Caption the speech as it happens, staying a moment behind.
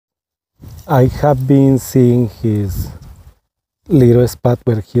I have been seeing his little spot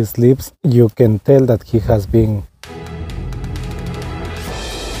where he sleeps. You can tell that he has been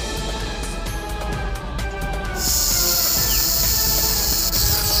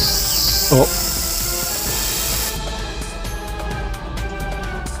oh.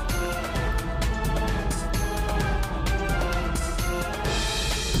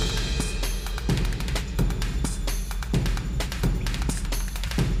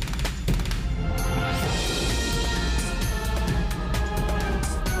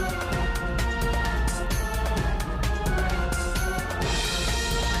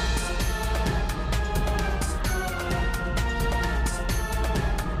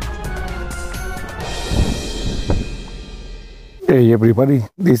 Hey everybody,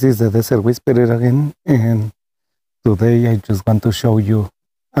 this is the Desert Whisperer again, and today I just want to show you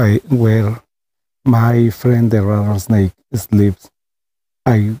where my friend the rattlesnake sleeps.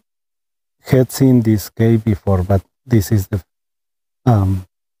 I had seen this cave before, but this is the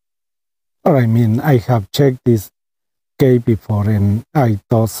I have checked this cave before, and I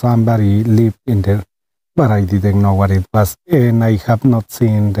thought somebody lived in there, but I didn't know what it was, and I have not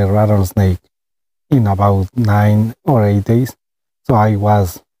seen the rattlesnake in about 9 or 8 days. So I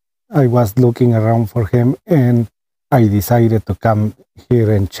was looking around for him, and I decided to come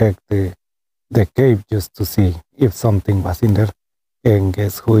here and check the cave just to see if something was in there. And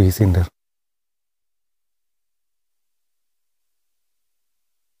guess who is in there?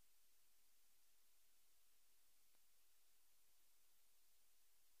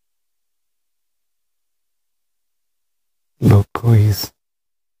 Look who is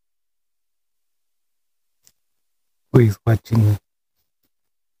watching me.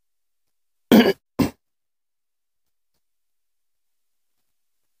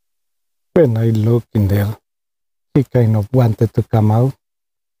 When I look in there, he kind of wanted to come out,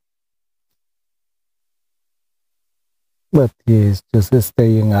 but he is just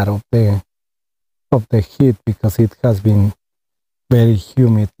staying out of the heat because it has been very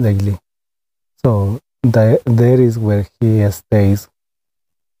humid lately. So there is where he stays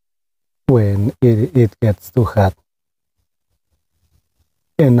when it gets too hot.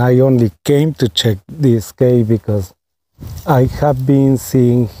 And I only came to check this cave because I have been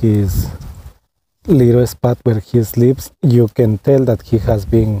seeing his little spot where he sleeps. You can tell that he has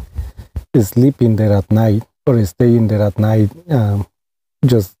been sleeping there at night or staying there at night,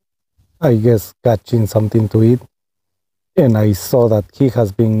 just, I guess, catching something to eat. And I saw that he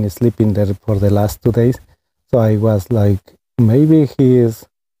has been sleeping there for the last 2 days. So I was like, maybe he is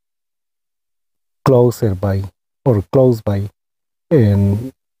close by.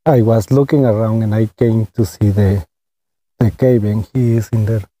 And I was looking around and I came to see the cave, and he is in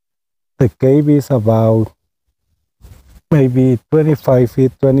there. The cave is about maybe 25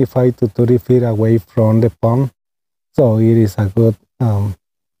 to 30 feet away from the pond. So it is a good,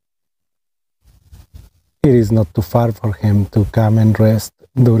 it is not too far for him to come and rest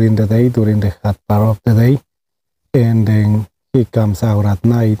during the day, during the hot part of the day. And then he comes out at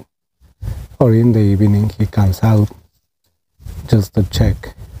night, or in the evening he comes out just to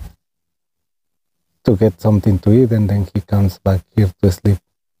check, to get something to eat, and then he comes back here to sleep.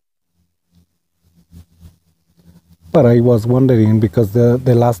 But I was wondering, because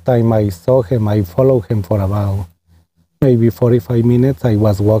the last time I saw him, I followed him for about maybe 45 minutes. I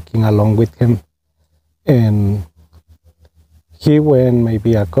was walking along with him, and he went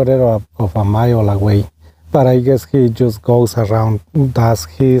maybe a quarter of a mile away. But I guess he just goes around, does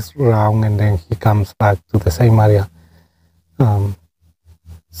his round, and then he comes back to the same area.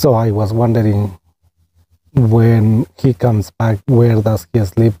 So I was wondering, when he comes back, where does he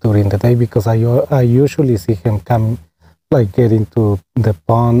sleep during the day? Because I usually see him come, like, get into the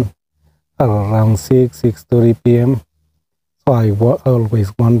pond around 6:30 p.m. So I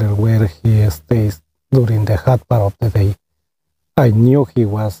always wonder where he stays during the hot part of the day. I knew he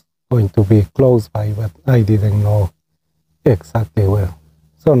was going to be close by, but I didn't know exactly where.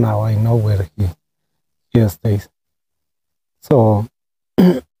 So now I know where he stays. So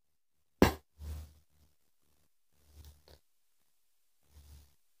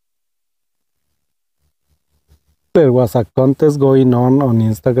there was a contest going on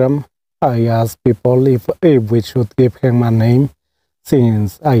Instagram. I asked people if we should give him a name,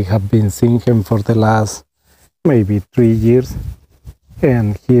 since I have been seeing him for the last maybe 3 years,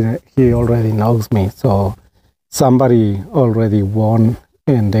 and he already knows me. So somebody already won,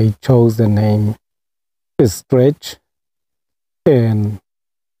 and they chose the name Stretch. And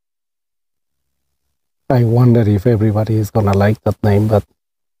I wonder if everybody is gonna like that name, but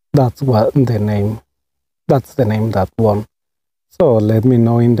that's the name that won. So let me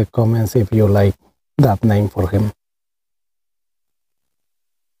know in the comments if you like that name for him.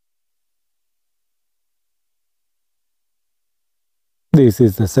 This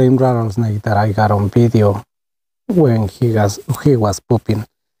is the same rattlesnake that I got on video when he was pooping.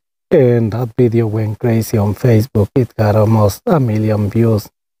 And that video went crazy on Facebook. It got almost 1 million views.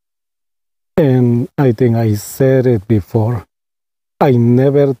 And I think I said it before. I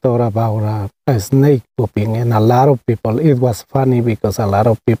never thought about a snake pooping, and a lot of people, it was funny because a lot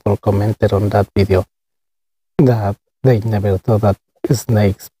of people commented on that video that they never thought that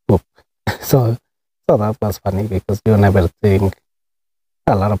snakes poop. So that was funny because you never think,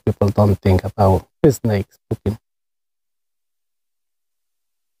 a lot of people don't think about snakes pooping.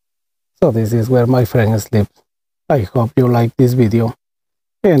 So this is where my friend sleeps. I hope you like this video,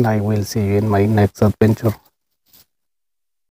 and I will see you in my next adventure.